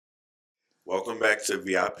Welcome back to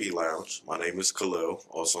VIP Lounge. My name is Khalil,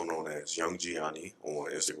 also known as Young Gianni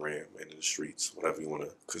on Instagram and in the streets, whatever you want to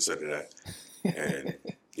consider that. And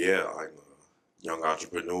yeah, I'm a young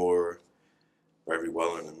entrepreneur, very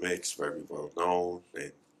well in the mix, very well known,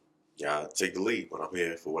 and yeah, take the lead, but I'm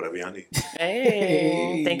here for whatever y'all need.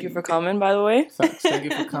 Hey, thank you for coming, by the way. Thank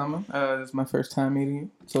you for coming. This is my first time meeting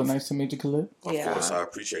you. So nice to meet you, Khalid. Of course, I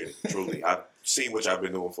appreciate it. Truly, I've seen what y'all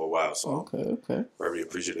been doing for a while, so Okay. I'm very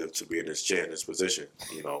appreciative to be in this chair, in this position.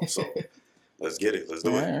 So let's get it. Let's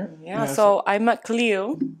do it. Yeah, so I met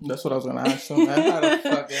Cleo. That's what I was gonna ask. So, how the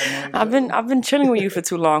fuck I've been chilling with you for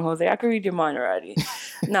too long, Jose. I can read your mind already.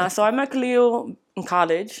 So I met Cleo in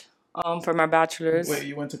college. For my bachelor's. Wait,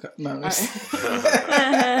 you went to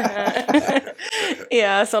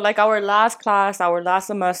Yeah, so like our last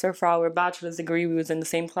semester for our bachelor's degree, we was in the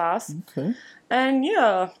same class. Okay. And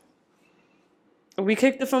yeah, we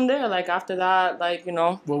kicked it from there. Like after that,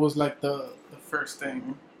 What was like the first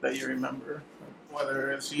thing that you remember?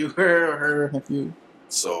 Whether it's you, her, or her, if you.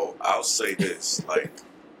 So I'll say this, like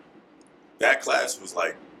that class was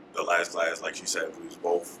like the last class, like she said, we was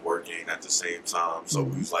both working at the same time, so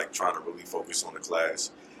we was like trying to really focus on the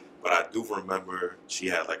class. But I do remember she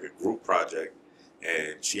had like a group project,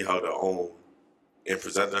 and she held her own and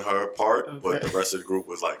presented her part, but the rest of the group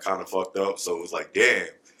was like kind of fucked up, so it was like, damn.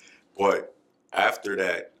 But after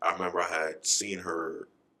that, I remember I had seen her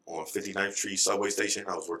on 59th Street subway station.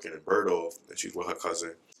 I was working in Bergdorf, and she was with her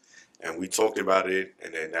cousin. And we talked about it,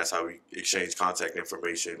 and then that's how we exchanged contact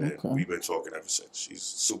information, and we've been talking ever since. She's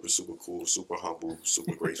super, super cool, super humble,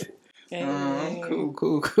 super graceful.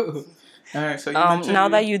 Cool. All right, so now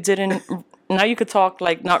that you didn't, now you could talk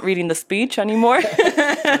like not reading the speech anymore.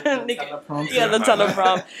 The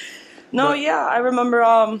teleprompt. I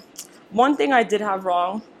remember one thing I did have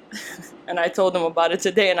wrong, and I told him about it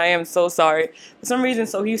today, and I am so sorry. For some reason,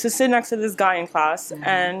 so he used to sit next to this guy in class,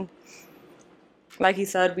 and like he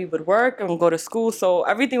said, we would work and go to school, so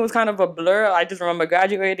everything was kind of a blur. I just remember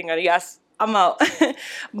graduating and yes, I'm out.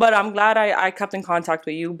 But I'm glad I kept in contact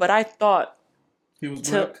with you. But I thought he was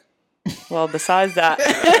black. Well, besides that,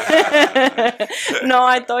 no,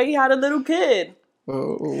 I thought he had a little kid.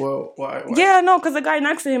 Well, why? Yeah, no, because the guy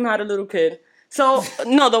next to him had a little kid. So,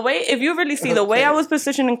 no, if you really see the way I was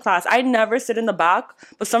positioned in class, I never sit in the back.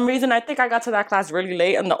 For some reason, I think I got to that class really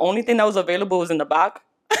late, and the only thing that was available was in the back.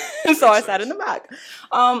 So I sat in the back.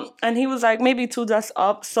 And he was like maybe 2 desks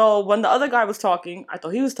up. So when the other guy was talking, I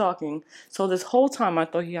thought he was talking. So this whole time I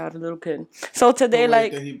thought he had a little kid. So today,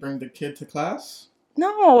 did he bring the kid to class?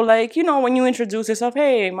 No, when you introduce yourself,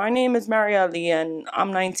 hey, my name is Marielle and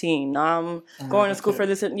I'm 19. I'm going to school for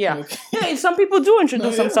this. Yeah. Okay. Yeah, some people do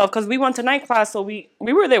introduce themselves because we went to night class. So we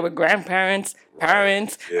were there with grandparents,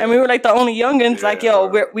 parents, and we were like the only youngins.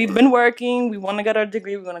 We've been working. We want to get our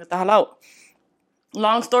degree. We're going to get the hell out.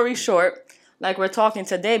 Long story short, like we're talking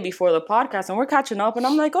today before the podcast and we're catching up and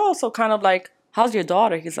I'm like, oh, so kind of like, how's your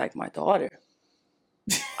daughter? He's like, my daughter.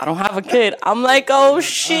 I don't have a kid. I'm like, oh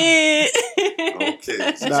shit. No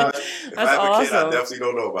kids. If I have a kid, I definitely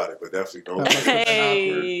don't know about it, but definitely don't.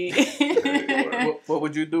 Hey. What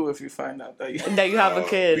would you do if you find out that you have a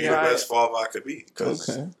kid? Be the best father I could be, because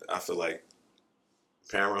I feel like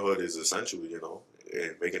parenthood is essential,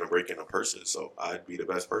 and making or breaking a person. So I'd be the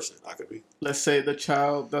best person I could be. Let's say the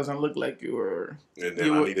child doesn't look like you, or and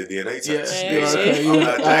then I need a DNA test. Yeah, I'm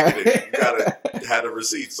not jacking it. You gotta have a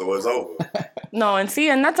receipt, so it's over. No, and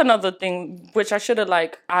that's another thing which I should have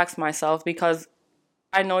asked myself, because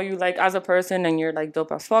I know you as a person and you're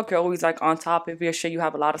dope as fuck. You're always on top of your shit. You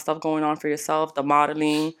have a lot of stuff going on for yourself. The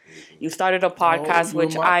modeling. You started a podcast,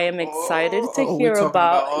 which I am excited to hear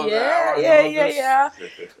about. Yeah.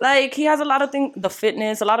 He has a lot of things, the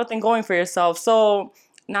fitness, a lot of things going for yourself. So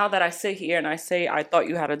now that I sit here and I say I thought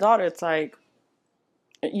you had a daughter, it's like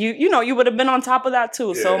you would have been on top of that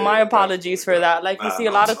too. So my apologies for that. You see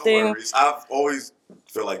a lot of things. Worries. I've always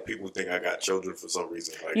feel like people think I got children for some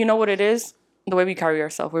reason. You know what it is? The way we carry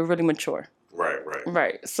ourselves, we're really mature.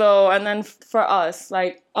 Right. So, and then for us,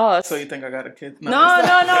 us. So you think I got a kid? No.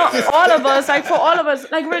 All of us, for all of us,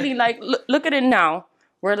 really, look at it now.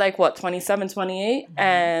 We're 27, 28,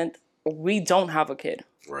 and we don't have a kid.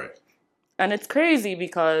 Right. And it's crazy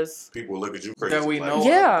because people look at you crazy. That we know.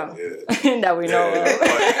 Yeah. That we know.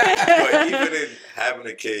 But even in having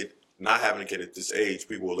a kid, not having a kid at this age,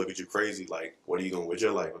 people will look at you crazy. What are you doing with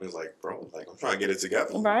your life? And it's bro, I'm trying to get it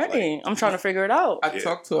together. Right. I'm trying to figure it out. I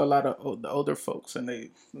talk to a lot of the older folks, and they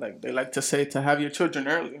like to say to have your children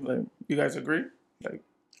early. You guys agree?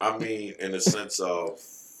 I mean, in the sense of,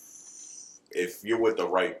 if you're with the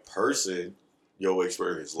right person, you'll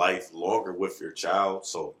experience life longer with your child.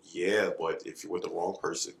 So yeah, but if you're with the wrong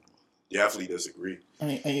person, definitely disagree.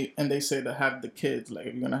 And they say to have the kids, like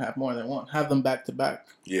if you're gonna have more than one, have them back to back.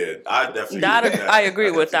 Yeah, I definitely I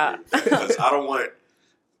agree with that. Because I don't want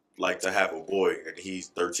like to have a boy and he's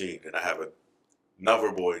 13 and I have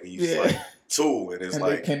another boy and he's like 2 and it's and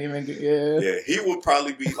like they can't even get yeah, he would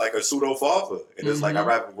probably be like a pseudo father and it's like I'd Mhm.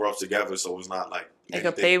 rather grow up together so it's not like They could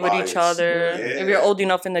anything play with each biased. other. Yeah. If you're old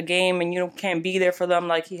enough in the game and you can't be there for them,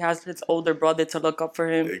 like he has his older brother to look up for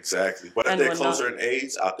him. Exactly. But if And they're whatnot. closer in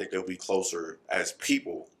age, I think they'll be closer as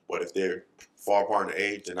people. But if they're far apart in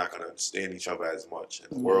age, they're not going to understand each other as much. And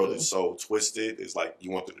the world is so twisted. It's like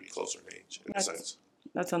you want them to be closer in age, in a sense.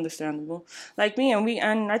 That's understandable. Like me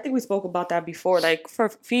and I think we spoke about that before. Like for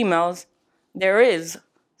females, there is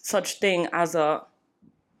such thing as a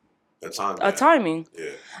timing.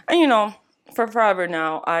 Yeah. And you know, for forever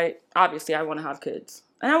now, I want to have kids.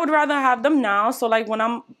 And I would rather have them now. So like when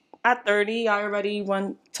I'm at 30, I already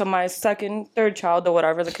went to my second, third child or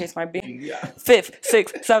whatever the case might be. Yeah. 5th,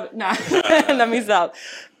 6th, 7th. Nah, let me stop.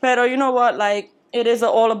 Pero you know what? Like it is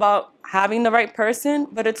all about having the right person,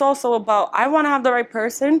 but it's also about I want to have the right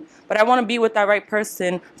person, but I want to be with that right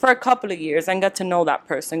person for a couple of years and get to know that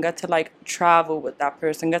person, get to like travel with that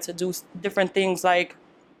person, get to do different things like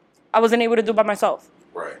I wasn't able to do by myself.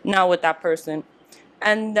 Right. Now with that person.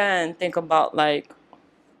 And then think about like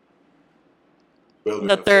Building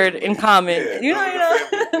the third in common. Yeah, you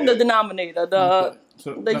know, the denominator, the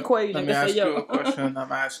equation. Let me ask you a question. I'm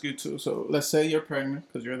gonna ask you too. So let's say you're pregnant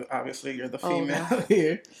because you're the female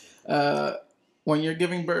here. When you're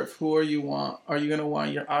giving birth, who are you want? Are you gonna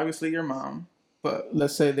want your mom? But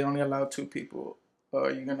let's say they only allow 2 people.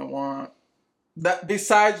 Are you gonna want that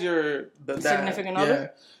besides the dad? Significant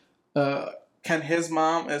other? Can his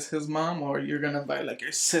mom as his mom, or you're gonna buy like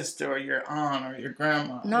your sister or your aunt or your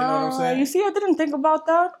grandma? No, you know what I'm saying? You see, I didn't think about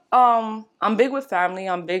that. I'm big with family.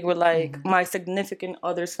 I'm big with like my significant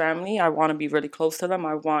other's family. I want to be really close to them.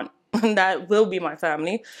 I want that will be my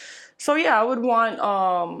family. So yeah, I would want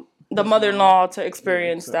the mother-in-law to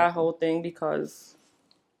experience that whole thing because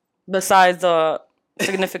besides the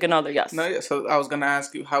significant other, yes. No, yeah. So I was gonna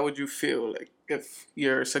ask you, how would you feel like if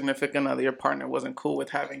your significant other, your partner, wasn't cool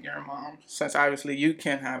with having your mom, since obviously you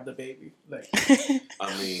can't have the baby? Like,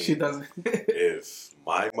 I mean, she doesn't. If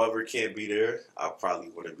my mother can't be there, I probably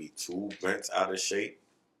wouldn't be too bent out of shape,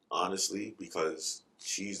 honestly, because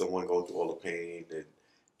she's the one going through all the pain and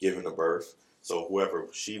giving the birth. So whoever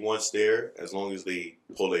she wants there, as long as they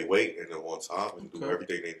pull their weight and on time and do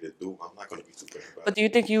everything they need to do, I'm not going to be too bad about it. But do you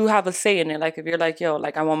think you have a say in it? Like if you're like, yo,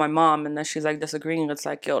 like I want my mom, and then she's like disagreeing, it's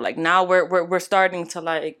like, yo, like now we're starting to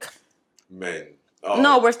like. Men.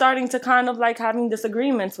 No, we're starting to kind of like having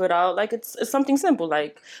disagreements without like it's something simple.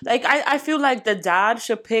 Like I feel like the dad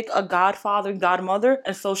should pick a godfather, godmother,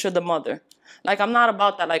 and so should the mother. Like I'm not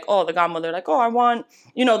about that. Like the godmother. Like I want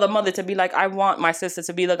the mother to be like I want my sister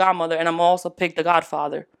to be the godmother, and I'm also pick the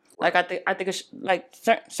godfather. Like I think it should, like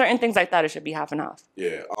certain things like that. It should be half and half.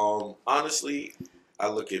 Yeah. Honestly, I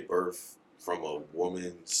look at birth from a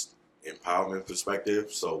woman's empowerment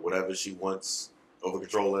perspective. So whatever she wants over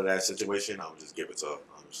control of that situation, I'll just give it to her.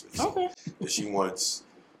 Honestly. So Okay. if she wants,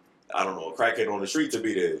 I don't know, a crackhead on the street to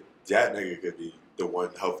be there, that nigga could be the one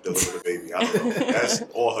help deliver the baby. I don't know. That's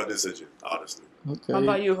all her decision, honestly. Okay. How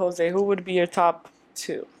about you, Jose? Who would be your top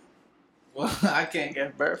 2? Well, I can't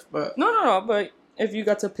give birth, but No. But if you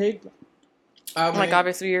got to pick, I mean, like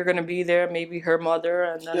obviously you're gonna be there. Maybe her mother,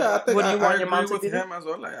 and then yeah, I think would you want I your mom agree to be with there? him as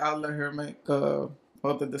well. Like I'll let her make all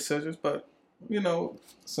the decisions, but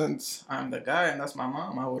since I'm the guy and that's my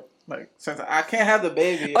mom, I would since I can't have the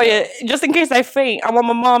baby. Oh yeah, just in case I faint, I want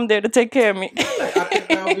my mom there to take care of me. I think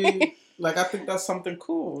that'll be I think that's something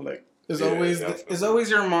cool. Like it's always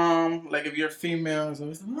your mom. Like if you're female, it's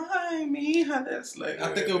always hi me, how this. Like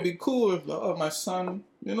I think it would be cool if my son.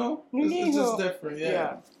 It's just different.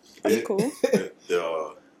 Yeah. That's cool.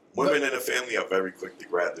 The women in the family are very quick to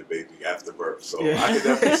grab the baby after birth, so Yeah. I can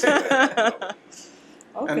definitely see that.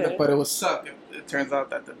 Okay. But it would suck if it turns out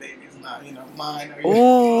that the baby is not, mine. Or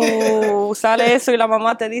Ooh, sale eso y la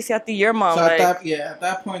mamá te dice a ti, your mom. so like, at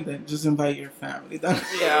that point, then just invite your family.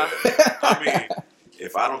 Yeah. I mean,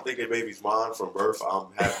 if I don't think a baby's mine from birth, I'm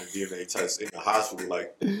having a DNA test in the hospital.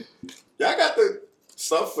 Like, y'all got the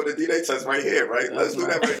stuff for the DNA test right here, right? Let's do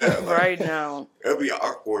that right now. Like, right now. It'll be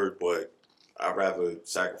awkward, but I'd rather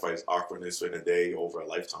sacrifice awkwardness in a day over a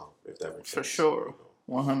lifetime, if that makes sense. For sure.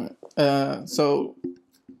 100. So,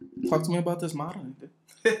 talk to me about this modeling.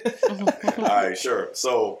 All right, sure.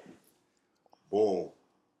 So, boom.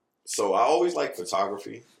 So I always liked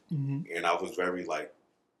photography, and I was very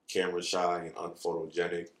camera shy and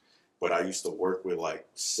unphotogenic. But I used to work with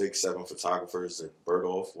 6, 7 photographers in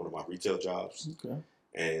Bergdorf, one of my retail jobs. Okay.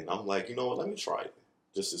 And I'm like, you know what, let me try it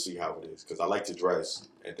just to see how it is. Because I like to dress.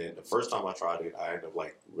 And then the first time I tried it, I ended up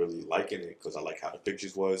like really liking it because I like how the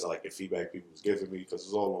pictures was. I like the feedback people was giving me because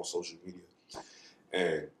it's all on social media.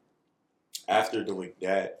 And after doing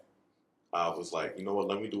that, I was like, you know what,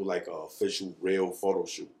 let me do like an official real photo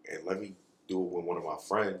shoot. And let me do it with one of my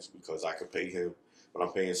friends because I could pay him. But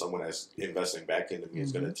I'm paying someone that's investing back into me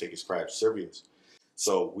is going to take his craft serious.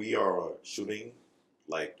 So we are shooting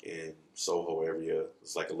like in Soho area.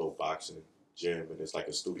 It's like a little boxing gym and it's like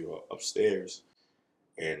a studio upstairs.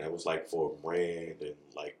 And it was like for a brand and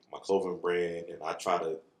like my clothing brand. And I try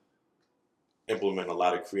to implement a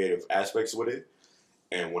lot of creative aspects with it.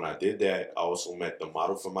 And when I did that, I also met the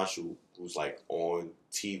model for my shoot, who's like on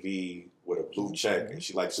TV with a blue check, and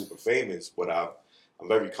she like super famous. But I'm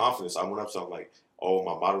very confident. So I went up to her, I'm like, "Oh,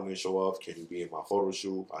 my model didn't show up. Can you be in my photo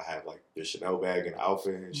shoot? I have like the Chanel bag and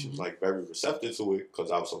outfit." And she was like very receptive to it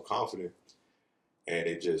because I was so confident. And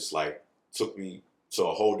it just like took me to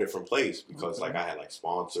a whole different place because like I had like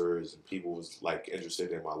sponsors and people was like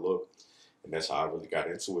interested in my look, and that's how I really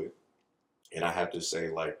got into it. And I have to say,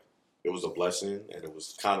 like, it was a blessing and it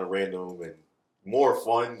was kind of random and more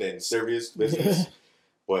fun than serious business.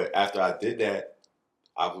 But after I did that,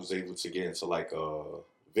 I was able to get into like a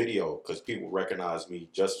video because people recognized me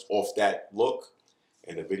just off that look.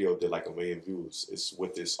 And the video did like 1 million views. It's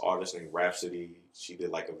with this artist named Rhapsody. She did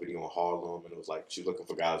like a video in Harlem and it was like she was looking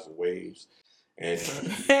for guys with waves. And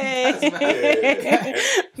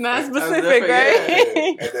not specific,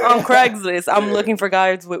 right? On Craigslist, I'm looking for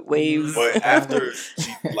guys with waves. But after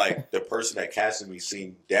like the person that casted me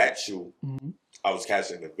seen that shoot, I was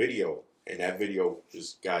casting the video, and that video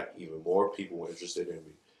just got even more people interested in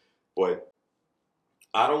me. But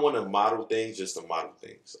I don't want to model things just to model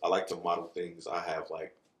things. I like to model things I have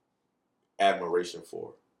like admiration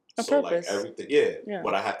for. A so purpose. Like everything, yeah.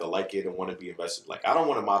 But I have to like it and want to be invested. Like I don't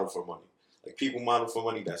want to model for money. Like people model for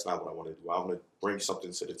money, that's not what I want to do. I want to bring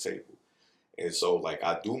something to the table. And so like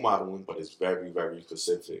I do modeling, but it's very, very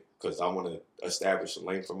specific because I want to establish a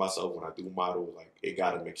lane for myself. When I do model, like it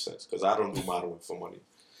got to make sense because I don't do modeling for money.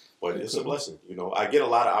 But it's a blessing, you know. I get a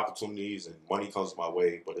lot of opportunities and money comes my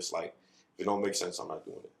way, but it's like, if it don't make sense, I'm not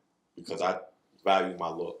doing it because I value my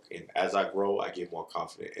look. And as I grow, I get more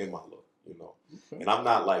confident in my look, you know. And I'm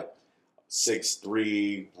not like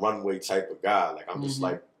 6'3" runway type of guy. Like I'm just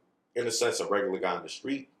like, in a sense, a regular guy on the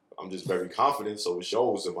street. I'm just very confident, so it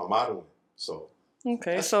shows in my modeling. So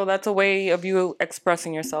okay, so that's a way of you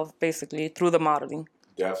expressing yourself, basically, through the modeling.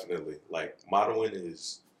 Definitely. Like, modeling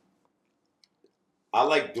is... I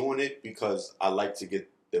like doing it because I like to get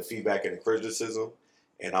the feedback and the criticism,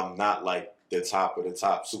 and I'm not, like, the top of the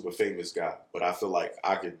top super famous guy. But I feel like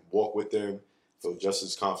I can walk with them, feel just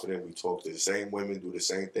as confident. We talk to the same women, do the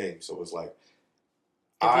same thing. So it's like...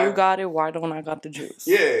 If you got it, why don't I got the juice?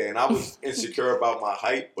 Yeah, and I was insecure about my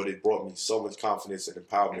height, but it brought me so much confidence and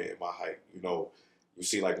empowerment in my height. You know, you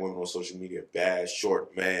see like women on social media bash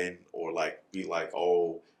short men or like be like,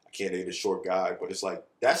 oh, I can't date a short guy. But it's like,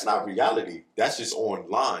 that's not reality. That's just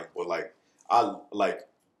online. But like,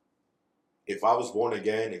 if I was born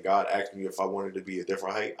again and God asked me if I wanted to be a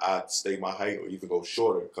different height, I'd stay my height or even go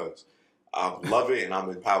shorter because I love it and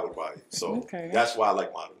I'm empowered by it. So that's why I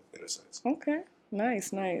like modeling in a sense. Okay.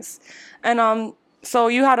 Nice. And so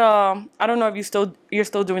you had I don't know if you're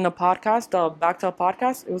still doing the podcast, the Back to a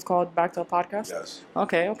Podcast. It was called Back to a Podcast. Yes.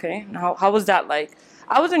 Okay. How was that like?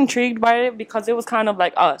 I was intrigued by it because it was kind of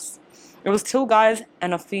like us. It was 2 guys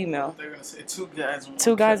and a female. They're gonna say 2 guys. And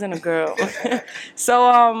 2 guys and a girl.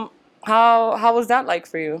 So how was that like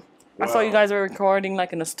for you? Well, I saw you guys were recording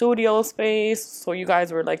like in a studio space. So you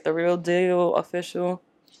guys were like the real deal, official.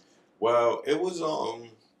 Well, it was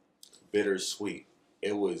bittersweet.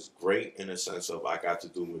 It was great in the sense of I got to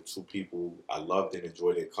do it with 2 people I loved and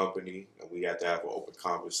enjoyed their company, and we had to have an open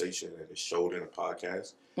conversation, and it showed in a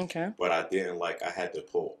podcast. Okay. But I didn't I had to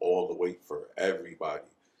pull all the weight for everybody,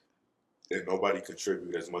 and nobody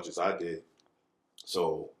contributed as much as I did.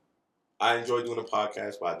 So I enjoyed doing a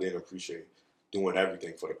podcast, but I didn't appreciate doing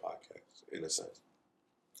everything for the podcast in a sense.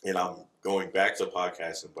 And I'm going back to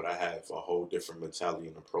podcasting, but I have a whole different mentality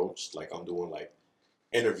and approach. Like I'm doing like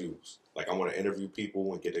interviews. Like I want to interview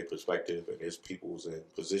people and get their perspective, and there's people's in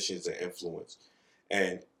positions and influence.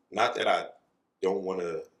 And not that I don't want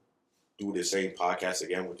to do the same podcast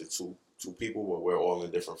again with the two people, but we're all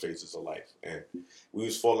in different phases of life. And we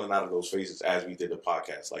was falling out of those phases as we did the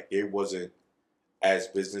podcast. Like they wasn't as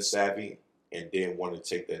business savvy and didn't want to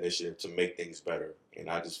take the initiative to make things better. And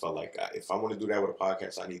I just felt like if I want to do that with a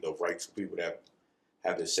podcast, I need the right 2 people that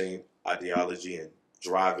have the same ideology and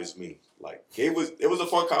drive as me. Like it was a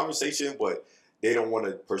fun conversation, but they don't want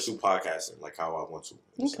to pursue podcasting like how I want to.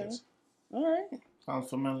 In a Okay. sense. All right. Sounds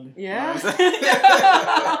familiar. Yeah.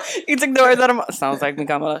 You took the words out of my... Sounds like me,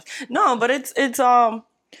 Kamala. No, but it's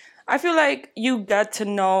I feel like you get to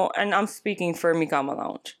know, and I'm speaking for Mikama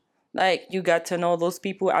Lounge. Like, you get to know those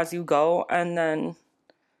people as you go, and then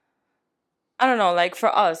I don't know, like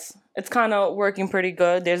for us, it's kind of working pretty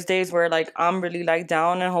good. There's days where like I'm really like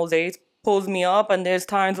down and Jose pulls me up, and there's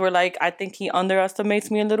times where like I think he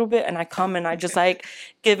underestimates me a little bit, and I come and I just like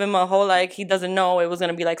give him a whole like he doesn't know it was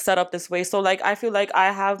gonna be like set up this way. So like I feel like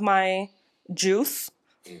I have my juice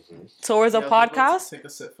towards a Yeah, podcast, take a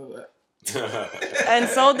sip for that. and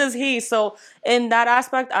so does he. So in that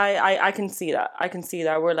aspect, I can see that. I can see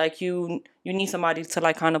that where like you need somebody to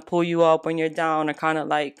like kind of pull you up when you're down, or kind of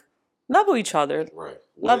like level each other. Right.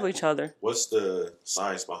 Level each other. What's the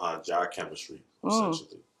science behind job chemistry,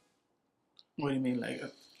 essentially? What do you mean,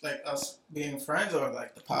 like us being friends, or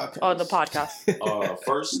like the podcast? Oh, the podcast.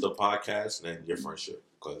 First the podcast, and then your friendship,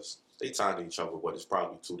 because they tied to each other, but it's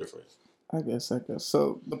probably two different. I guess.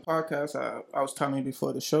 So the podcast, I was telling you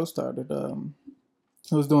before the show started.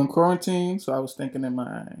 I was doing quarantine, so I was thinking in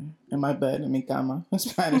my bed in mi cama, in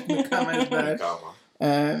Spanish, mi cama is bed,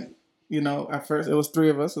 and at first it was 3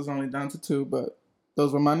 of us. It was only down to 2, but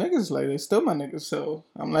those were my niggas. Like, they're still my niggas. So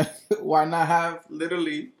I'm like, why not have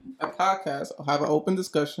literally a podcast or have an open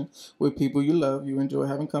discussion with people you love, you enjoy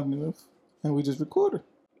having company with, and we just recorded.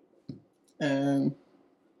 And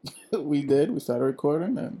we did. We started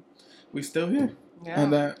recording, and we still here. Yeah.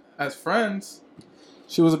 And then as friends,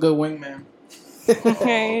 she was a good wingman.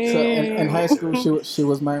 Hey. So in high school, she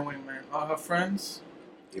was my wingman. All her friends.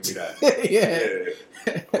 Give me that. Yeah.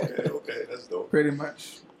 Okay, that's dope. Pretty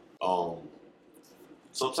much.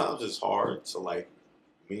 Sometimes it's hard to like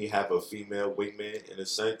me have a female wingman in a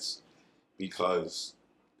sense, because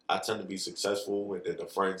I tend to be successful, and then the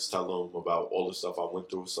friends tell them about all the stuff I went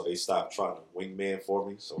through, so they stop trying to wingman for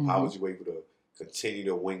me. So how was you able to continue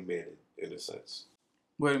to wingman in a sense?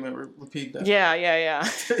 Wait a minute, repeat that. Yeah.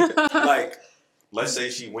 Like, let's say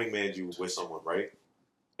she wingmaned you with someone, right?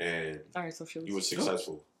 And All right, so she was... you were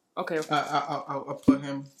successful. Okay. I'll put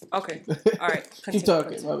him. Okay. All right. Keep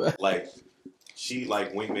talking, my bad. Like, she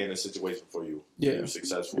like wingman a situation for you. Yeah. You were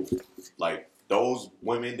successful. Like, those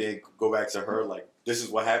women, they go back to her like, this is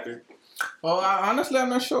what happened. Well, honestly, I'm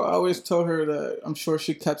not sure. I always told her that I'm sure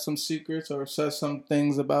she kept some secrets or said some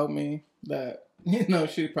things about me that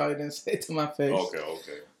she probably didn't say to my face.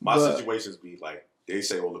 Okay. My situations be like, they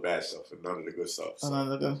say all the bad stuff and none of the good stuff.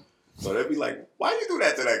 So they'd be like, why you do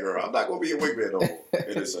that to that girl? I'm not gonna be a wingman no more,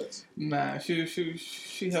 in a sense. Nah,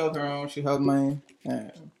 she held her own. She held mine.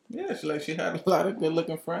 And yeah, she had a lot of good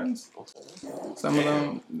looking friends. Okay. Some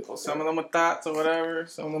of them were thoughts or whatever.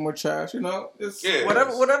 Some of them were trash. It's Yeah.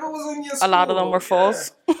 whatever was in your school. A lot of them were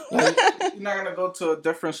false. Yeah. Like, you're not gonna go to a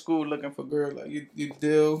different school looking for girls. Like, you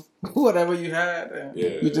deal whatever you had, and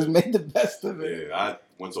you just made the best of it. Yeah, I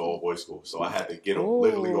went to all boys school, so I had to get them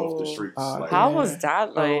literally off the streets. How was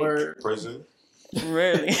that like? Prison.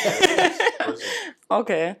 Really? Prison.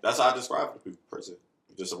 Okay. That's how I describe it to people. Prison.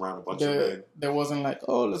 Just around a bunch of men. There wasn't like,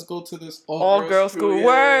 oh, let's go to this all-girls school. Yeah,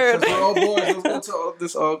 Word. we're all boys. Let's go to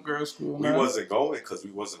this all-girls school. We wasn't going because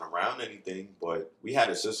we wasn't around anything, but we had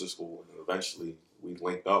a sister school, and eventually we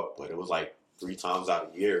linked up. But it was like 3 times out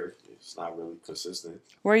of the year. It's not really consistent.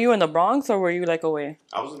 Were you in the Bronx or were you like away?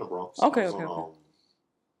 I was in the Bronx. Okay, I was okay. on,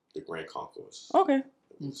 the Grand Concourse. Okay.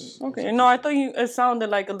 Okay. No, I thought it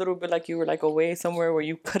sounded like a little bit like you were like away somewhere where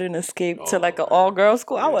you couldn't escape to like an all-girls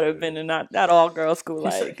school. I would have been in that all-girls school.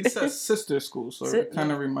 He said sister school, so it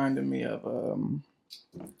kind of reminded me of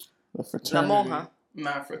the fraternity. La Monja.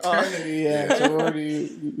 Nah, fraternity, yeah.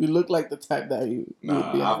 Sorority, you look like the type that you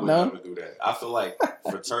would be I on. would No? never do that. I feel like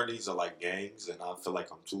fraternities are like gangs, and I feel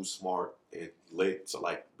like I'm too smart and lit to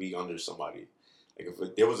like be under somebody. Like,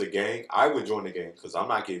 if there was a gang, I would join the gang because I'm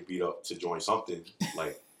not getting beat up to join something.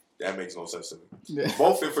 Like, that makes no sense to me. Yeah.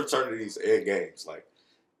 Both in fraternities and gangs. Like,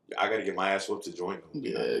 I got to get my ass whooped to join them.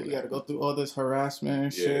 Yeah, you got to go through all this harassment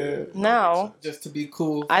and shit. Now, just to be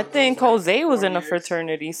cool. I think Jose was in a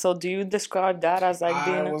fraternity. So do you describe that as like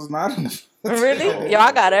being I was not in a fraternity. Really? Yo,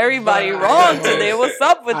 I got everybody wrong today. What's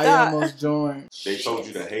up with that? I almost joined. They told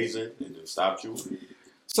you to hazing and then stopped you.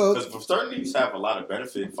 So, because fraternities have a lot of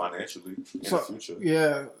benefit financially in the future.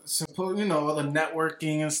 Yeah, all the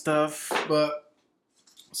networking and stuff. But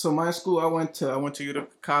so my school, I went to Utica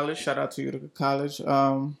College. Shout out to Utica College.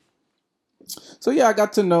 So yeah, I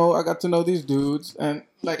got to know these dudes, and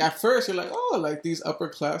like at first you're like, oh, like these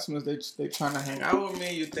upperclassmen, they trying to hang out with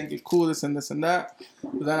me. You think you're cool, this and that.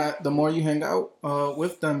 But then the more you hang out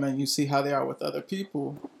with them and you see how they are with other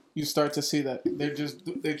people, you start to see that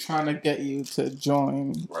they're trying to get you to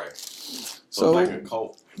join. Right. So like a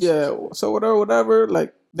cult. yeah, so whatever.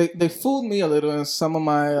 Like they fooled me a little, and some of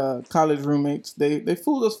my college roommates they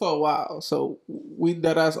fooled us for a while. So we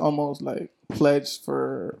deadass almost like pledged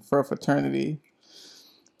for a fraternity,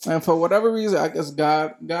 and for whatever reason, I guess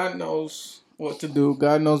God knows what to do.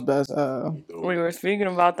 God knows best. We were speaking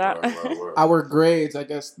about that. Word. Our grades, I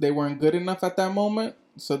guess, they weren't good enough at that moment,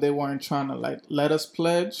 so they weren't trying to like let us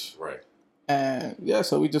pledge. Right. And yeah,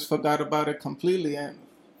 so we just forgot about it completely. And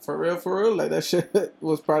for real, like that shit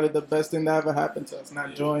was probably the best thing that ever happened to us.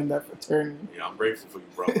 Not joining that fraternity. Yeah, I'm grateful for you,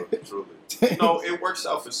 brother. Truly. You know, it works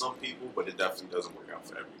out for some people, but it definitely doesn't work out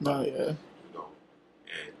for everybody. No, yeah. You know,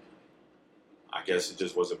 and I guess it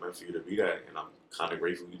just wasn't meant for you to be that, and I'm kind of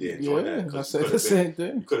grateful you didn't join that. I said the same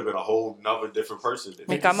thing. You could have been a whole nother different person.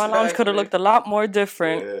 Like, my lounge could have looked a lot more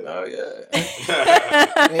different. Yeah. Oh yeah.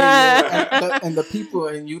 And the people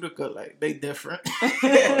in Utica, like, they different.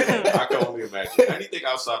 I can only imagine. Anything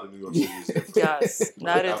outside of New York City is different. Yes,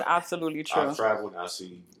 that is absolutely true. I've traveled and I've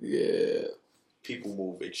seen people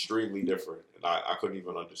move extremely different, and I couldn't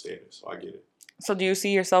even understand it. So I get it. So do you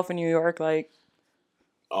see yourself in New York, like?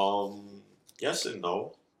 Yes and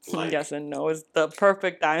no. Like, yes and no is the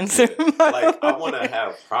perfect answer. Like, I want to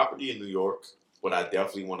have property in New York, but I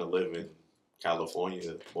definitely want to live in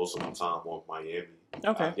California most of the time, or Miami.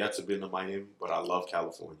 Okay. I've yet to been to Miami, but I love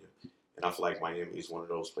California, and I feel like Miami is one of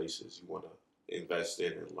those places you want to invest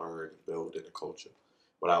in and learn and build in the culture.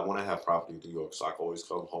 But I want to have property in New York, so I can always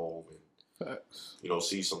come home and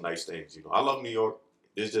see some nice things. I love New York.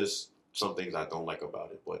 There's just some things I don't like about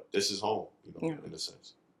it, but this is home. In a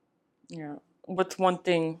sense. Yeah. What's one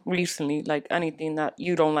thing recently, like anything that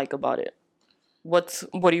you don't like about it? What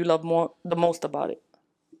do you love the most about it?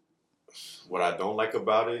 What I don't like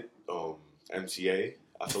about it, MTA.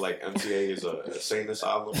 I feel like MTA is a insane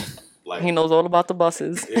asylum. Like, he knows all about the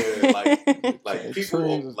buses. Yeah, like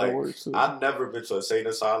people like I've never been to a insane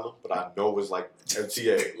asylum, but I know it's like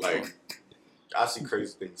MTA. Like, I see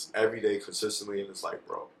crazy things every day consistently, and it's like,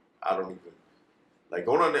 bro, I don't even. Like,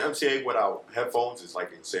 going on the MTA without headphones is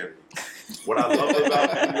like insanity. What I love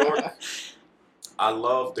about New York, I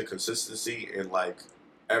love the consistency, and like,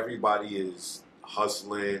 everybody is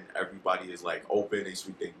hustling, everybody is like open, they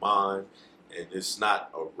speak their mind, and it's not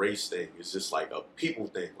a race thing, it's just like a people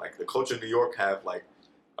thing. Like, the culture of New York have like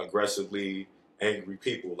aggressively angry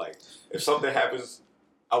people. Like, if something happens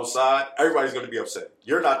outside, everybody's gonna be upset.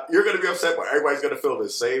 You're gonna be upset, but everybody's gonna feel the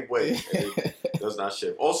same way. And it does not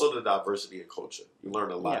shift. Also, the diversity in culture. You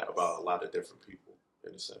learn a lot about a lot of different people,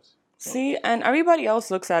 in a sense. See, and everybody else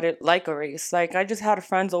looks at it like a race. Like, I just had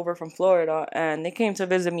friends over from Florida, and they came to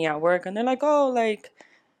visit me at work, and they're like, oh, like,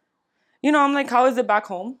 I'm like, how is it back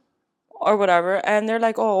home? Or whatever. And they're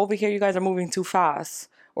like, oh, over here you guys are moving too fast.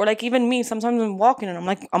 Or like, even me, sometimes I'm walking, and I'm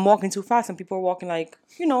like, I'm walking too fast, and people are walking like,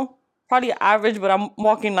 probably average, but I'm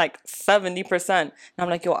walking like 70%. And I'm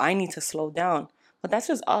like, yo, I need to slow down. But that's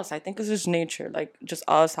just us. I think it's just nature. Like, just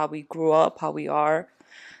us, how we grew up, how we are.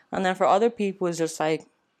 And then for other people, it's just like,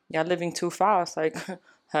 yeah, living too fast. Like,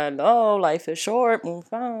 hello, life is short, move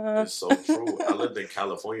fast. It's so true. I lived in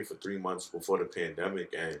California for 3 months before the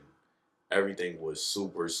pandemic, and everything was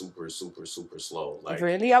super, super, super, super slow. Like,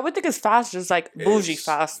 really? I would think it's fast, just like bougie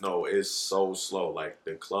fast. No, it's so slow. Like,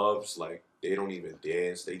 the clubs, like, they don't even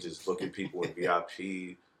dance. They just look at people in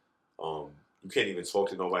VIP. You can't even talk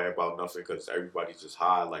to nobody about nothing because everybody's just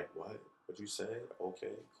high. Like, what? What you say?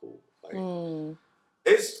 Okay, cool. Like,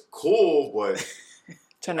 it's cool, but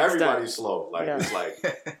everybody's slow. Like, it's like,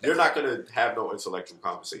 you're not going to have no intellectual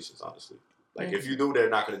conversations, honestly. Like, if you do,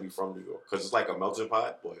 they're not going to be from New York because it's like a melting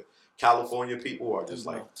pot. But California people are just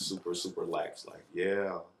like super, super lax. Like,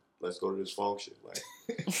 yeah, let's go to this function. Like,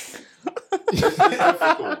 it's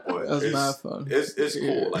difficult, but that's not fun. It's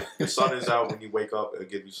cool. Like, the sun is out when you wake up. It'll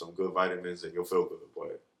give you some good vitamins and you'll feel good.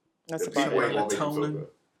 But that's the people ain't gonna make you feel good.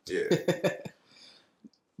 Yeah.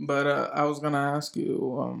 But I was gonna ask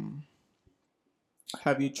you,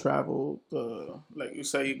 have you traveled? Like you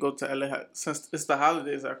say, you go to LA since it's the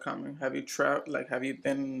holidays are coming. Have you Have you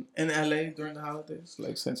been in LA during the holidays?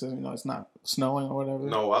 Like, since it's not snowing or whatever.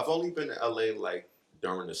 No, I've only been to LA like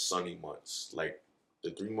during the sunny months, like the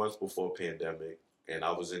 3 months before pandemic, and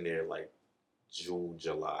I was in there like June,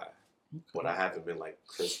 July. Okay. But I haven't been like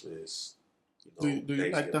Christmas. Do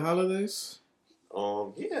you like the holidays?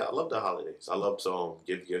 Yeah, I love the holidays. I love to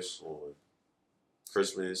give gifts on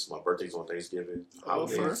Christmas. My birthday's on Thanksgiving.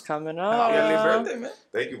 Holidays. It's coming Happy early up. birthday, man.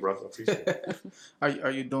 Thank you, bro. I appreciate it.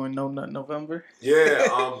 Are you doing No Nut November? Yeah,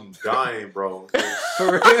 I'm dying, bro.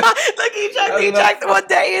 For real? Look, he checked. What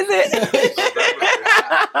day is it?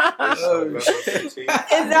 It's November 15th.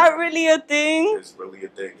 Is that really a thing? It's really a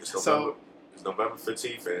thing. It's So- November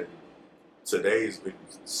 15th, and today has been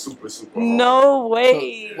super, super hard. No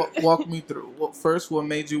way. So, walk me through. What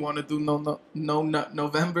made you want to do No Nut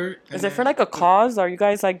November? Is it for like a cause? Are you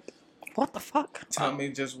guys like, what the fuck? Tell me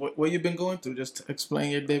just what you've been going through. Just to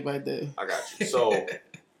explain your day by day. I got you. So,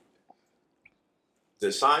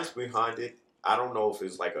 the science behind it, I don't know if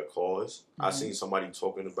it's like a cause. I seen somebody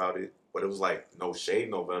talking about it, but it was like No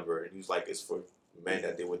Shave November, and he was like, it's for men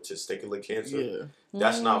that deal with testicular cancer. Yeah.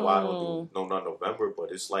 That's not why I don't do No Nut November,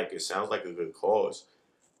 but it's like, it sounds like a good cause.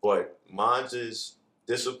 But mine's is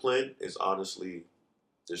discipline is honestly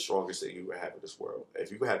the strongest thing you can have in this world.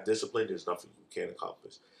 If you have discipline, there's nothing you can't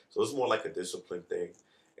accomplish. So it's more like a discipline thing.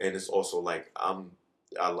 And it's also like,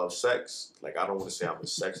 I love sex. Like, I don't want to say I'm a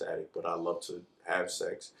sex addict, but I love to have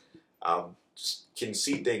sex. Can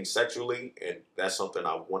see things sexually, and that's something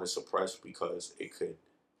I want to suppress because it could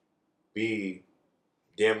be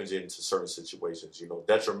damaging to certain situations, you know,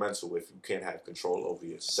 detrimental if you can't have control over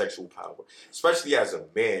your sexual power, especially as a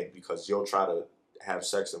man, because you'll try to have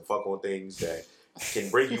sex and fuck on things that can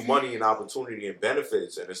bring you money and opportunity and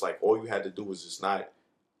benefits, and it's like all you had to do was just not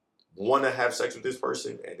want to have sex with this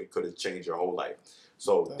person, and it could have changed your whole life.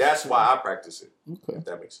 So that's why I practice it. Okay. If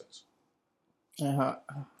that makes sense. And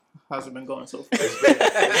how's it been going so far?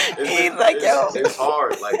 It's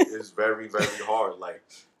hard. Like, it's very, very hard. Like,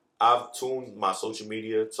 I've tuned my social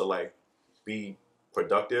media to like be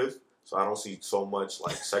productive, so I don't see so much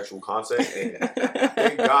like sexual content, and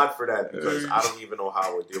thank God for that, because I don't even know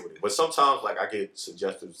how I would deal with it. But sometimes like I get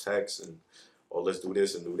suggestive texts and, oh, let's do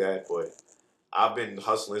this and do that, but I've been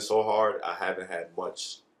hustling so hard, I haven't had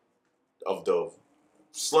much of the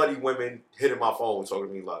slutty women hitting my phone talking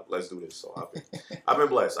to me like, let's do this. So I've been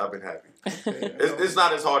blessed. I've been happy. It's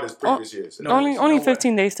not as hard as previous years. Only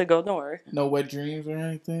 15 days to go. Don't worry. No wet dreams or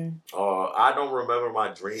anything? I don't remember my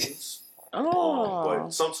dreams. But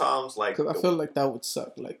sometimes, like, because I feel like that would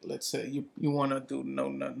suck. Like, let's say you want to do No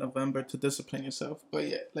Nut November to discipline yourself, but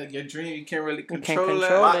yeah, like your dream, you can't really control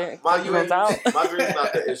that. My dream's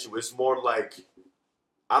not the issue. It's more like,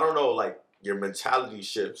 I don't know, like your mentality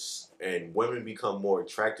shifts and women become more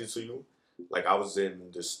attracted to you. Like, I was in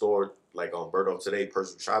the store, like on Bird Off today,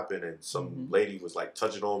 person shopping, and some lady was like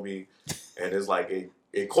touching on me, and it's like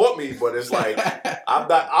it caught me, but it's like I'm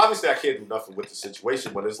not, obviously I can't do nothing with the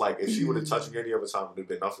situation, but it's like if she would have touched me any other time, it would have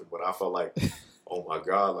been nothing. But I felt like, oh my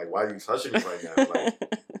God, like, why are you touching me right now? Like,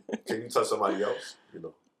 can you touch somebody else? You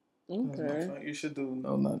know. Okay. You should do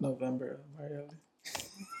No Nut November, Mario.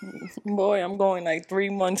 Boy, I'm going like 3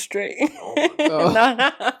 months straight. Oh my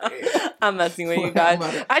God. I'm messing with you guys.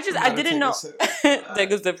 I didn't know.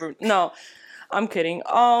 Take a sip. No, I'm kidding.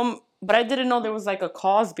 But I didn't know there was like a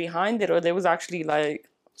cause behind it, or there was actually like,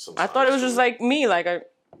 I thought it was just like me, like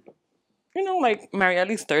like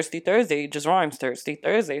Marielle's Thirsty Thursday, it just rhymes Thirsty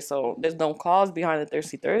Thursday. So there's no cause behind the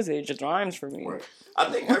Thirsty Thursday, it just rhymes for me. Right.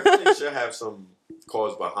 I think everything should have some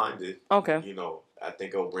cause behind it. Okay. You know, I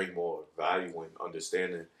think it'll bring more value and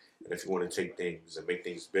understanding. And if you want to take things and make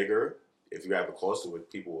things bigger, if you have a cause to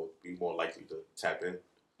it, people will be more likely to tap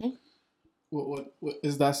in. What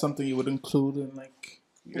is that something you would include in like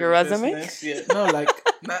your resume? Business? Yeah, no, like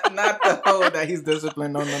not the whole that he's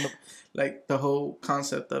disciplined. No, like the whole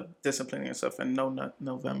concept of disciplining yourself and No Nut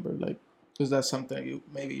November. Like, is that something you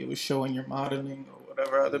would show in your modeling or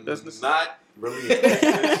whatever other business? Not really in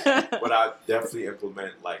business, but I definitely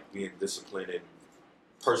implement like being disciplined in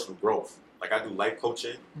personal growth. Like, I do life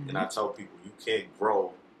coaching, and I tell people you can't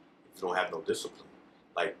grow if you don't have no discipline.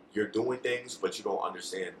 Like, you're doing things, but you don't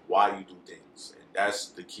understand why you do things. And that's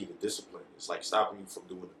the key to discipline. It's like stopping you from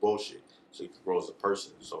doing the bullshit so you can grow as a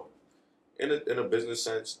person. So, in a business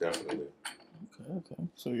sense, definitely. Okay.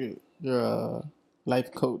 So you're a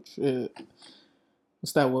life coach.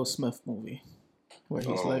 What's that Will Smith movie where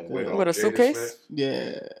he's like with a suitcase? Smith?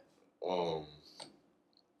 Yeah.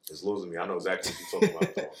 It's losing me. I know exactly what you're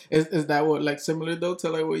talking about. Is that what, like, similar though to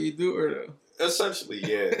like what you do, or? Essentially,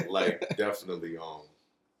 yeah. Like, definitely.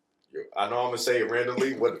 I know I'm gonna say it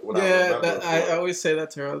randomly. What I remember. I always say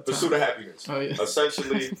that to her all the time. Pursuit of happiness. Oh yeah.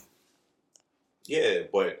 Essentially, yeah.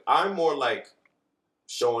 But I'm more like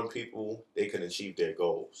showing people they can achieve their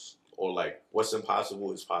goals, or like what's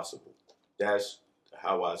impossible is possible. That's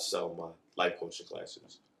how I sell my life coaching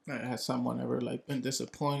classes. Has someone ever like been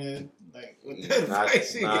disappointed, like with the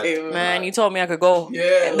advice you gave him. Man, you told me I could go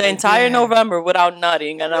the like, entire damn. November without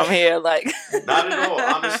nutting, and I'm here like. Not at all.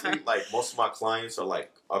 Honestly, like most of my clients are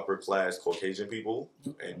like upper class Caucasian people,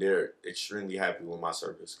 and they're extremely happy with my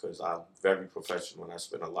service because I'm very professional and I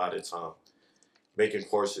spend a lot of time making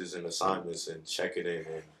courses and assignments and checking in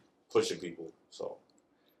and pushing people. So,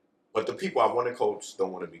 but the people I want to coach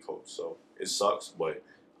don't want to be coached, so it sucks. But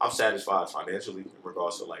I'm satisfied financially in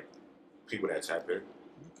regards to like people that tap in. Okay.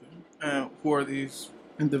 And who are these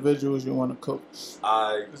individuals you want to coach?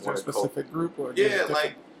 I Is there a want to coach. specific group or Yeah,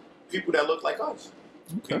 like people that look like us.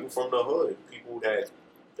 okay. People from the hood, people that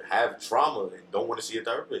have trauma and don't want to see a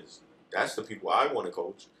therapist. That's the people I want to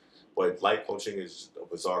coach. But life coaching is a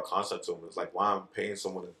bizarre concept to them. It's like, why I'm paying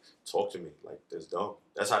someone to talk to me? Like, that's dumb.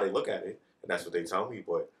 That's how they look at it, and that's what they tell me.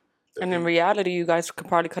 But And in reality, you guys could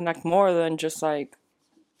probably connect more than just like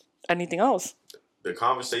anything else. the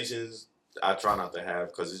conversations I try not to have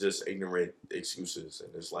because it's just ignorant excuses, and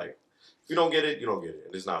it's like, if you don't get it, you don't get it,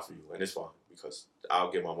 and it's not for you, and it's fine because I'll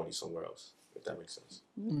get my money somewhere else. If that makes sense.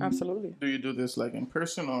 Absolutely. Do you do this like in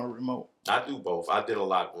person or remote? I do both. I did a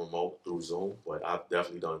lot remote through Zoom, but I've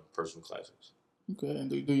definitely done personal classes. Okay. And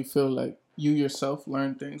do you feel like you yourself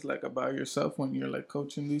learn things like about yourself when you're like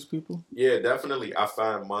coaching these people? Yeah, definitely. I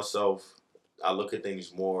find myself, I look at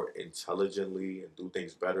things more intelligently and do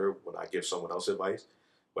things better when I give someone else advice,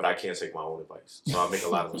 but I can't take my own advice. So I make a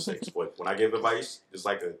lot of mistakes. But when I give advice, it's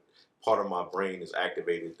like a part of my brain is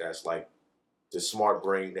activated that's like the smart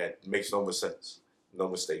brain that makes no mistakes,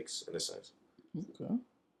 in a sense. Okay.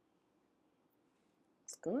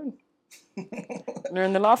 It's good.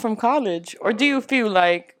 Learned a lot from college. Or do you feel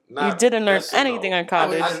like you didn't learn anything in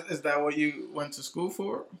college? Is that what you went to school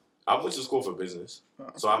for? I went to school for business,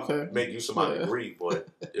 so I Okay. make use of my Yeah. degree, but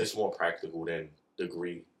it's more practical than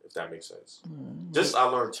degree, if that makes sense. Mm. Just I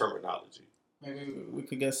learned terminology. Maybe we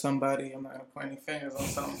could get somebody. I'm not gonna point any fingers on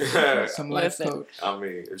some life Listen. coach. I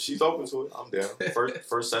mean, if she's open to it, I'm down.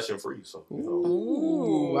 First session free, so you know.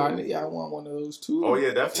 Ooh, I want one of those too. Oh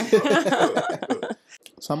yeah, definitely. Good.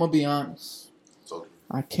 So I'm gonna be honest. So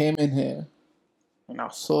I came in here and I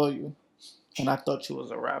saw you, and I thought you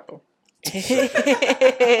was a rapper.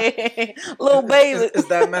 Little baby. Is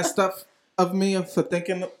that messed up of me for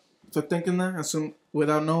thinking that? Assume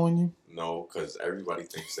without knowing you. no, because everybody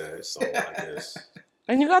thinks that. So I guess.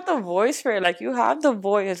 And you got the voice for it. Like you have the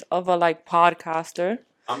voice of a like podcaster.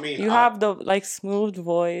 I mean, You have the like smooth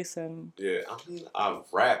voice and Yeah, I mean, I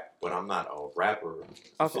rap, but I'm not a rapper.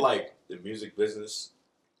 I Okay. feel like the music business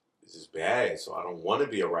is just bad, so I don't want to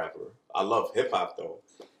be a rapper. I love hip hop though,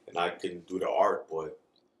 and I can do the art, but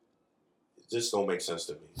it just don't make sense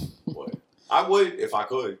to me. But I would if I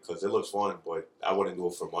could, because it looks fun, but I wouldn't do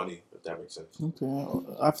it for money, if that makes sense. Okay,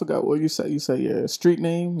 I forgot what you said. You said your street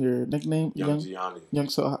name, your nickname, Young Gianni. Young.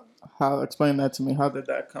 So how? Explain that to me. How did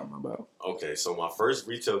that come about? Okay, so my first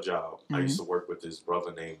retail job, I Mhm. used to work with this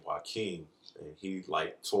brother named Joaquin, and he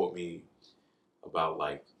like taught me about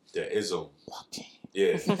like the ism.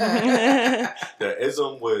 Yeah. The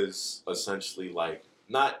ism was essentially like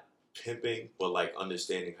not pimping, but like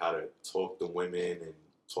understanding how to talk to women and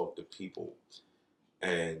talk to people.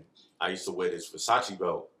 And I used to wear this Versace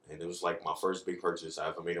belt, and it was like my first big purchase I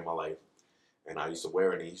ever made in my life. And I used to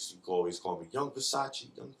wear it, and he used to always call me Young Versace,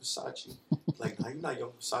 Young Versace. Like, no, you're not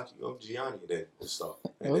Young Versace, Young Gianni, then and stuff.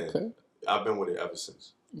 And then Okay. I've been with it ever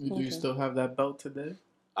since. Do you Okay. still have that belt today?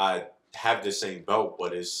 I have the same belt,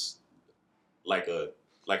 but it's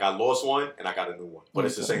like I lost one and I got a new one, but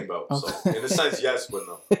it's the Okay. same belt. Okay. So in a sense, yes, but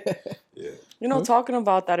no. Yeah. you know, talking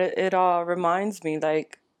about that, it reminds me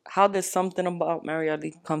like how did something about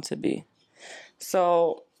Marielle come to be?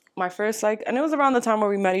 So my first and it was around the time where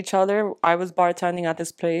we met each other. I was bartending at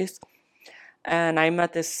this place, and I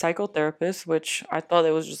met this psychotherapist, which I thought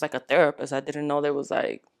it was just like a therapist. I didn't know there was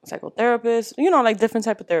like psychotherapists, you know, like different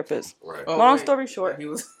type of therapists. Right. Oh, Long wait. story short, He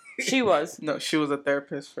was. she was. No, she was a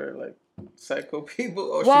therapist for like psycho people.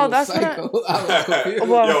 Or Well, she was that's what I- psycho. I was confused.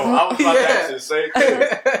 Well- Yo, I was about to ask the same thing.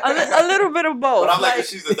 A little bit of both. But I'm like, like- if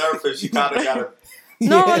she's a therapist, she kind of got to.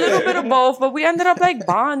 No, a Yeah. little bit of both, but we ended up like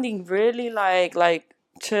bonding really like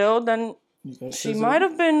chilled, and You guys she visit? might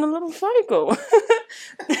have been a little psycho.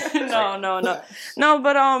 No,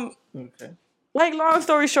 but Okay. like long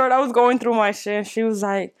story short, I was going through my shit, and she was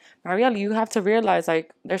like, Marielle, you have to realize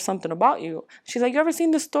like there's something about you. She's like, you ever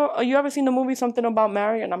seen the story? You ever seen the movie Something About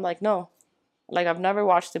Mary? And I'm like, no, like I've never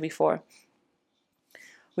watched it before.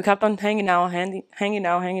 We kept on hanging out.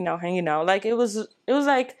 Like it was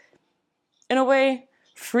like, in a way,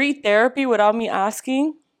 free therapy without me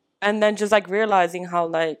asking. And then just like realizing how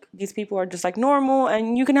like these people are just like normal,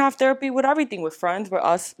 and you can have therapy with everything, with friends, with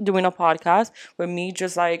us doing a podcast, with me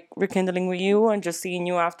just like rekindling with you and just seeing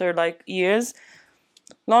you after like years.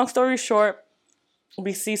 Long story short,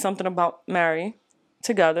 we see something about Mary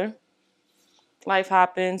together. Life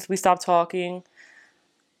happens, we stop talking.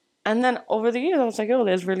 And then over the years, I was like, yo,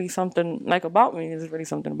 there's really something like about me. There's really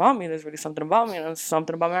something about me. There's really something about me. And there's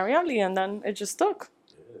something about Marielle. And then it just stuck.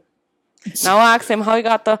 Now I asked him how he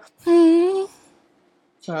got the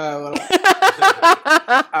Well,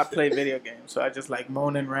 I play video games, so I just like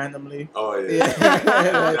moaning randomly. Oh yeah.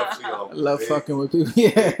 Definitely, I love fucking with people.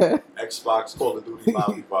 Yeah. Xbox Call of Duty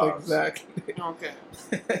Lobby vibes. Exactly. Okay.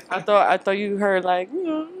 I thought you heard like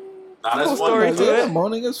Nah, that's cool funny. story to Yeah, it.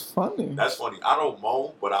 moaning is funny. That's funny. I don't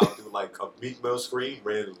moan, but I'll do like a Meek Mill scream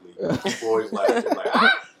randomly. People always like, they're like,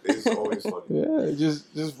 ah! It's always funny. Yeah,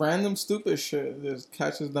 just random stupid shit just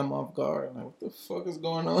catches them off guard. Like, what the fuck is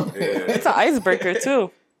going on? Yeah. It's an icebreaker too.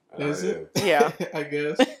 Is it? Yeah. I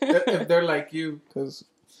guess. If they're like you, because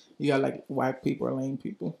you got like whack people or lame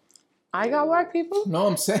people. I got white people? No,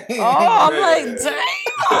 I'm saying. Oh, I'm like,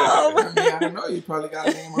 I damn. mean, I don't know. You probably got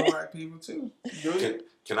lame or whack people too.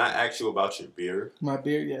 Can I ask you about your beard? My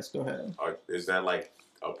beard, yes, go ahead. Or is that like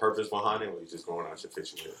a purpose behind it, or you just going out your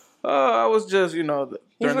facial hair? I was just,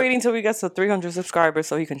 He's waiting till we get to 300 subscribers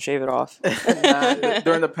so he can shave it off.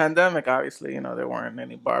 during the pandemic, obviously, there weren't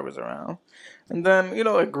any barbers around. And then,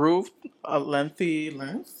 it grew a lengthy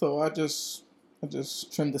length, so I just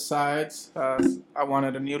trimmed the sides. I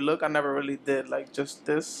wanted a new look. I never really did like just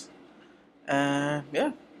this. And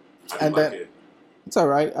yeah. And then it's all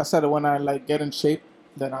right. I said when I like get in shape,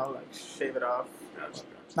 then I'll like shave it off. Gotcha.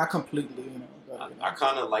 Not completely, but, I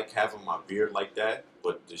kind of like having my beard like that,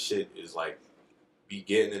 but the shit is like be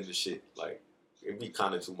getting into shit like it'd be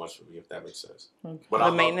kind of too much for me if that makes sense. Okay. But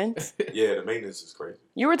The maintenance? Yeah, the maintenance is crazy.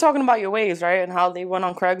 You were talking about your waves, right? And how they went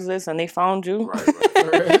on Craigslist and they found you. Right.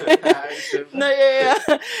 No,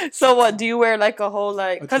 yeah. So what, do you wear like a whole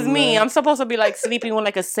like, because me, wear? I'm supposed to be like sleeping with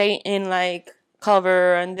like a Satan like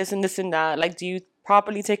cover and this and this and that. Like, do you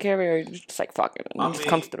properly take care of it, or you just like fuck it and it just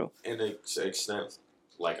comes through? In the extent,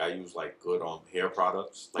 like I use like good hair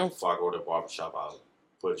products. Like before I go to the barbershop, I'll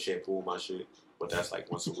put shampoo in my shit, but that's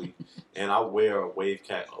like once a week. And I wear a wave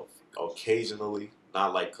cap occasionally,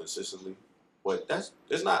 not like consistently. But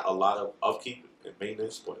there's not a lot of upkeep and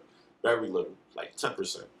maintenance, but very little, like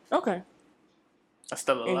 10%. Okay. That's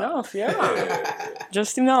still a lot. Enough, yeah. Yeah.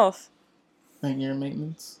 Just enough. And your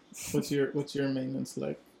maintenance? What's your maintenance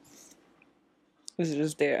like? It's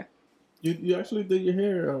just there. You actually did your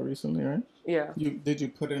hair recently, right? Yeah. Did you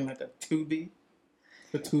put in like a tubie?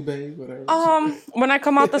 The tube, whatever. When I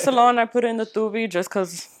come out the salon, I put in the tubie just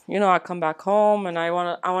because, I come back home and I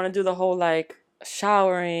wanna do the whole like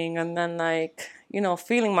showering and then like,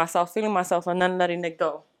 feeling myself and then letting it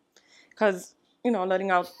go. Because,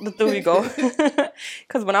 letting out the tubie go.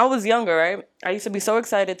 Because when I was younger, right, I used to be so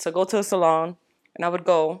excited to go to the salon and I would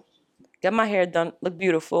go, get my hair done, look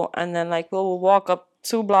beautiful, and then like we'll walk up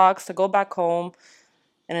 2 blocks to go back home.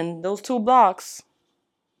 And in those 2 blocks,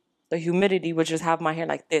 the humidity would just have my hair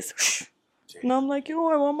like this. And I'm like, yo,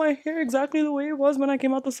 I want my hair exactly the way it was when I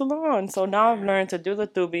came out the salon. So now I've learned to do the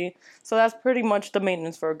tubie. So that's pretty much the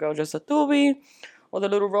maintenance for a girl. Just a tubie or the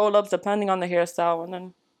little roll-ups depending on the hairstyle. And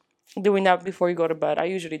then doing that before you go to bed. I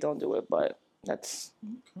usually don't do it, but that's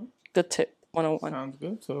good tip 101. Sounds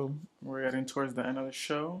good. So we're getting towards the end of the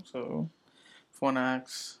show. So if you want to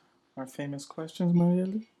ask our famous questions,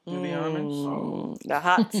 Marielle, do the honors. The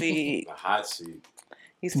hot seat. The hot seat.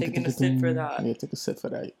 He's taking a sip for that. Yeah, take a sip for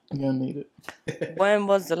that. You're going to need it. When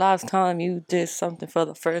was the last time you did something for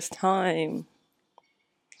the first time?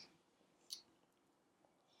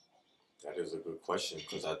 That is a good question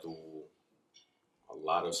because I do a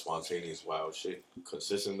lot of spontaneous wild shit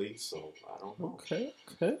consistently, so I don't know. Okay.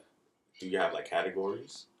 Do you have like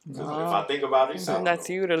categories? Because No. if I think about it, I don't That's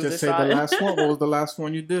know. you to Just say decide. the last one. What was the last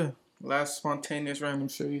one you did? Last spontaneous random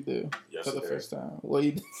show you did for Yesterday. the first time. What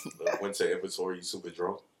you did? I went to inventory super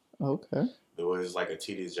drunk. Okay. It was like a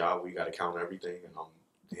tedious job. We got to count everything, and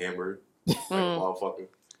I'm hammered like a motherfucker.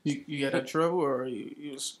 You get in trouble or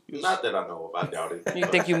you Not that I know of. I doubt it. You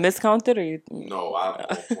think you miscounted or you? No, I'm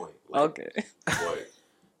on point. Like, Okay. But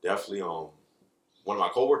definitely, one of my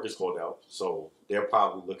coworkers called out, so they're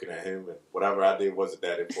probably looking at him, and whatever I did wasn't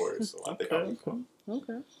that important. So I think I'll be fine.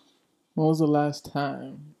 Okay. When was the last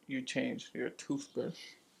time you changed your toothbrush?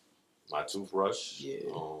 My toothbrush. Yeah.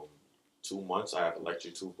 2 months. I have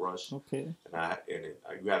electric toothbrush, Okay. and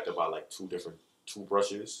you have to buy like 2 different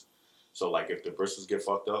toothbrushes. So like if the bristles get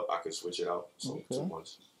fucked up, I can switch it out. So Okay. 2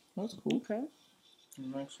 months. That's cool. Okay.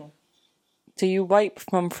 Next one. Do you wipe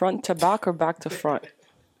from front to back or back to front?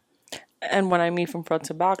 And when I mean from front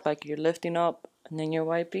to back, like you're lifting up and then you're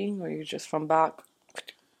wiping, or you're just from back?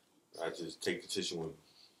 I just take the tissue with me.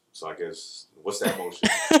 So I guess, what's that motion?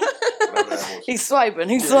 Whatever that motion. He's swiping.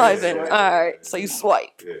 He's swiping. yeah. All right. So you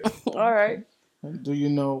swipe. Yeah. All right. Do you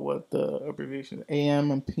know what the abbreviation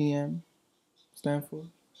AM and PM stand for?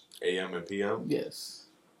 AM and PM? Yes.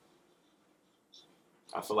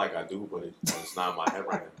 I feel like I do, but it's not in my head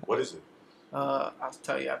right now. What is it? I'll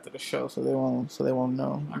tell you after the show, so they won't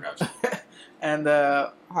know. I got you. And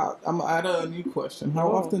I'm gonna add a new question.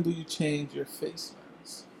 How Oh. often do you change your face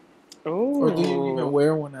mask, Ooh. or do you even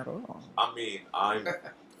wear one at all? I mean, I'm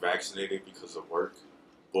vaccinated because of work,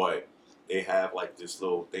 but they have like this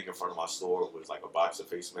little thing in front of my store with like a box of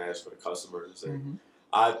face masks for the customers, and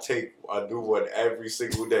I take a new one every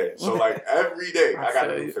single day. So like every day, I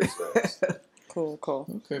got a new face mask. Cool.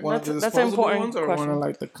 Okay, one of the That's an disposable important ones, or question. one of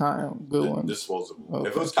like the cotton good ones? Disposable. Okay.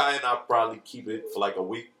 If it was cotton, I'd probably keep it for like a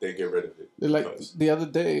week, then get rid of it. Like Because- the other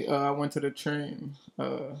day, I went to the train,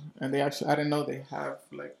 and I didn't know they have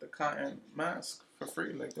like the cotton mask for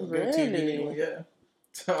free. Like they'll give it to you Really? anyway, yeah.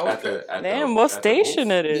 So I was at the, at Damn, the, what at the station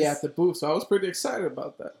booth. it is? yeah, at the booth. So I was pretty excited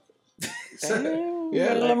about that. Damn,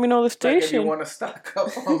 Yeah, let like- me know the Like if you station. want to stock up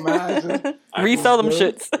on masks. I Resell them go-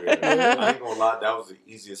 shits. Yeah, I ain't gonna lie, that was the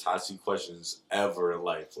easiest hot seat questions ever in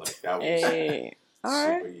life. Like that was Hey. All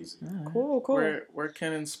super right. easy. Cool. Where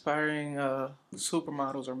can inspiring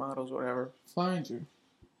supermodels or models, whatever, find you?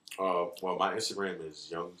 Well, my Instagram is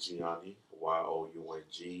Young Gianni,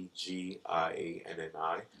 YOUNG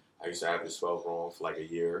GIANNI. I used to have it spelled wrong for like a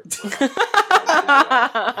year.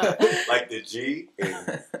 Like the G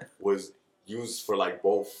was used for like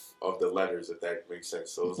both of the letters, if that makes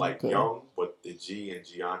sense. So it was like Okay. Young, but the G and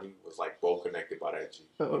Gianni was like both connected by that G.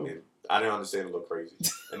 Uh-oh. And I didn't understand it looked crazy.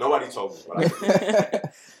 And nobody told me, but I did.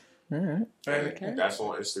 All right. And Okay. that's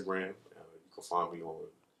on Instagram. You can find me on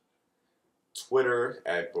Twitter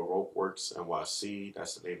at BaroqueWorks NYC.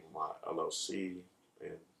 That's the name of my LLC.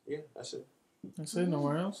 And yeah, that's it. That's it.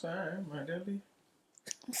 Nowhere else. All right, my Debbie.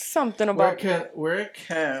 Something Where about.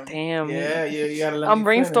 can? Damn. Yeah. You gotta let I'm me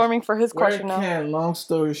finish. brainstorming for his Where question now. can? Long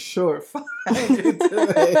story short, find you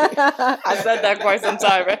today. I said that quite some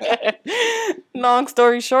time. Long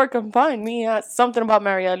story short, come find me at Something About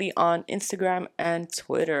Marielle on Instagram and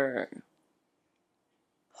Twitter.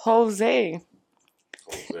 Jose,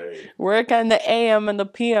 Jose. where can the AM and the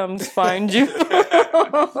PMs find you?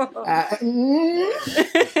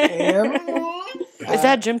 Is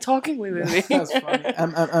that Jim talking? Wait. That's funny.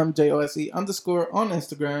 I'm JOSE _ on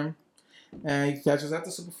Instagram. And you can catch us at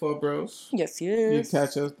the Super 4 Bros. Yes, You yes. can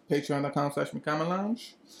catch us at patreon.com/Mikama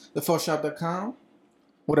Lounge. The4shop.com.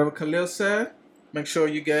 Whatever Khalil said, make sure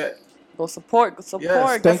you get. Go support. Yes,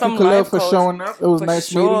 Get thank some you, Khalil, live for codes. showing up. It was For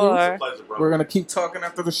nice meeting you. sure. It's a pleasure, bro. We're going to keep talking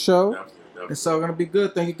after the show. Definitely. It's all going to be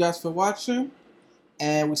good. Thank you guys for watching.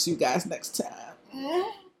 And we'll see you guys next time.